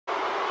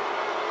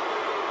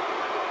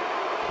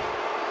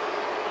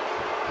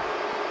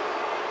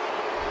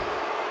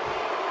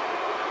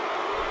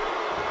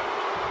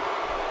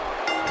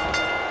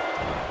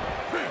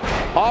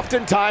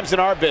Oftentimes in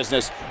our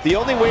business, the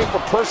only way for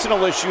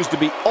personal issues to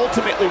be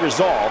ultimately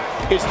resolved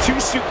is two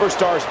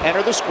superstars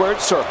enter the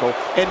squared circle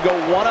and go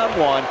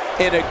one-on-one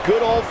in a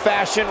good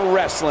old-fashioned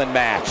wrestling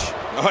match.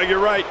 Oh, you're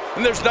right.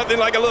 And there's nothing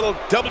like a little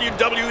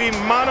WWE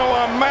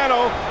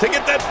mano-a-mano to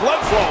get that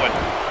blood flowing.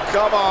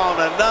 Come on,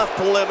 enough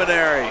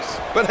preliminaries.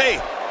 But hey,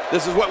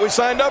 this is what we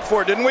signed up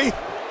for, didn't we? You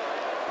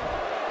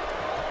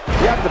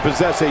have to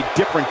possess a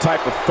different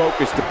type of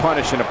focus to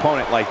punish an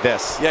opponent like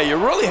this. Yeah, you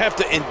really have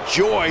to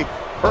enjoy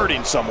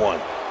hurting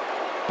someone.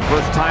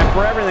 First time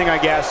for everything, I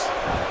guess.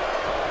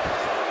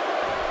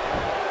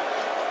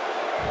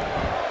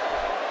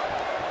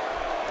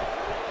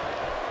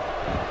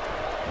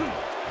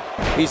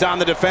 He's on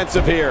the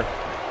defensive here.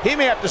 He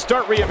may have to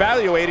start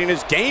reevaluating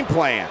his game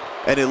plan.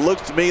 And it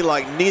looks to me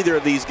like neither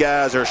of these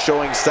guys are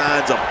showing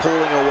signs of pulling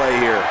away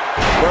here.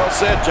 Well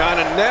said, John,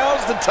 and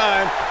now's the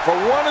time for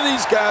one of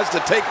these guys to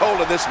take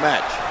hold of this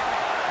match.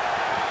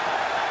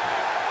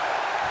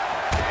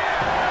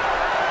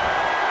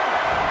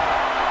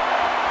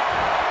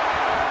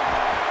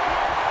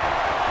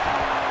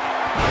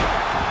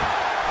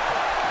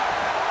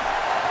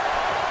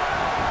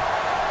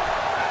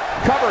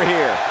 Cover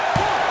here.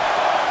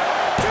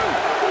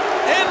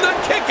 And the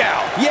kick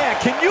out. Yeah,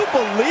 can you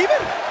believe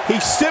it? He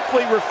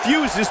simply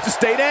refuses to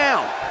stay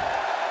down.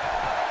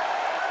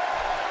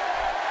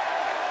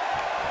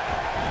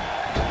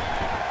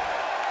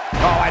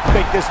 Oh, I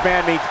think this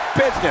man means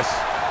business.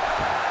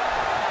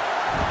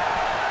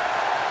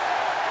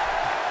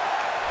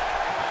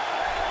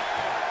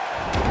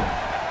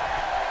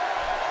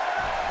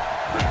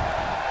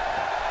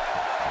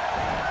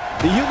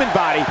 The human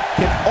body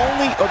can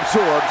only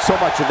absorb so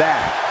much of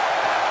that.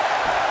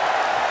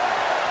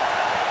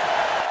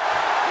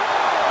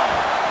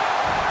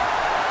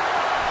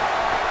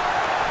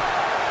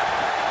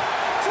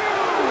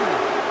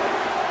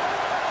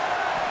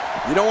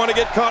 You don't want to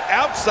get caught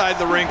outside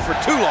the ring for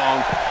too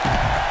long.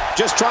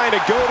 Just trying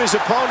to goad his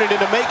opponent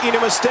into making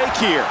a mistake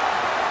here.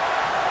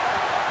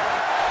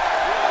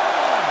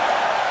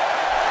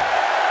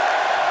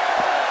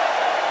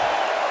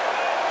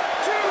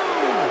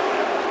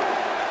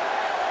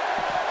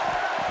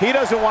 He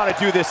doesn't want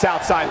to do this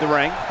outside the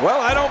ring. Well,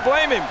 I don't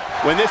blame him.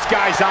 When this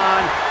guy's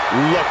on,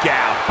 look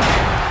out.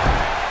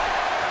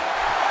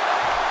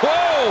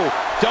 Whoa!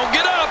 Don't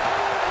get up!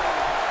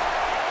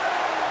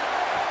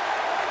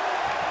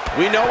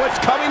 We know what's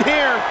coming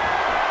here.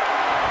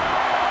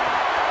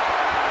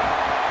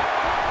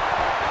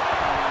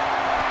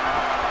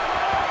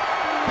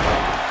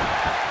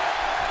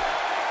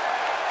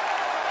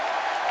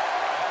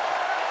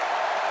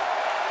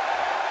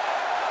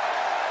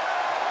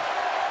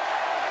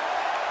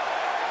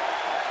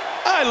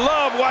 I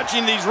love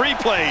watching these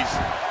replays.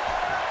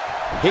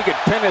 He could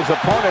pin his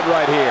opponent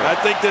right here. I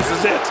think this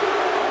is it.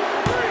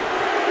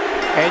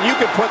 And you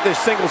can put this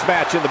singles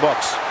match in the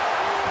books.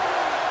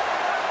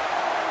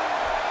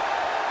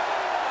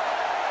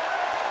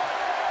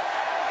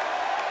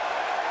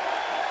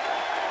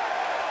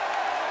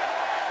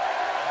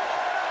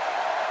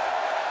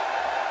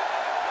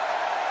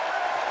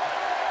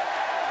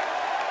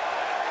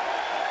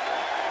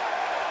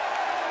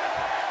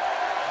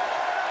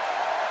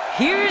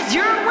 Here's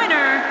your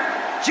winner,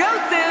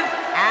 Joseph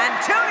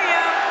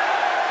Antonio.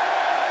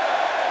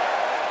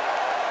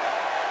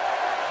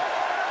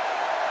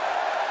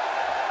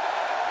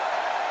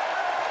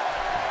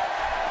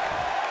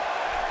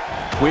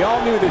 We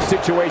all knew this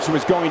situation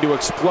was going to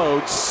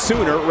explode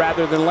sooner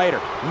rather than later.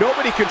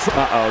 Nobody controls.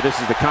 Uh-oh, this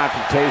is the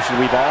confrontation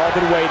we've all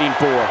been waiting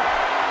for.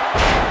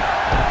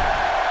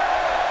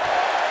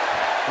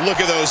 Look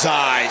at those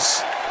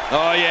eyes.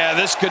 Oh, yeah,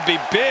 this could be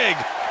big.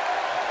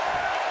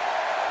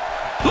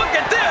 Look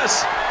at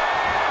this!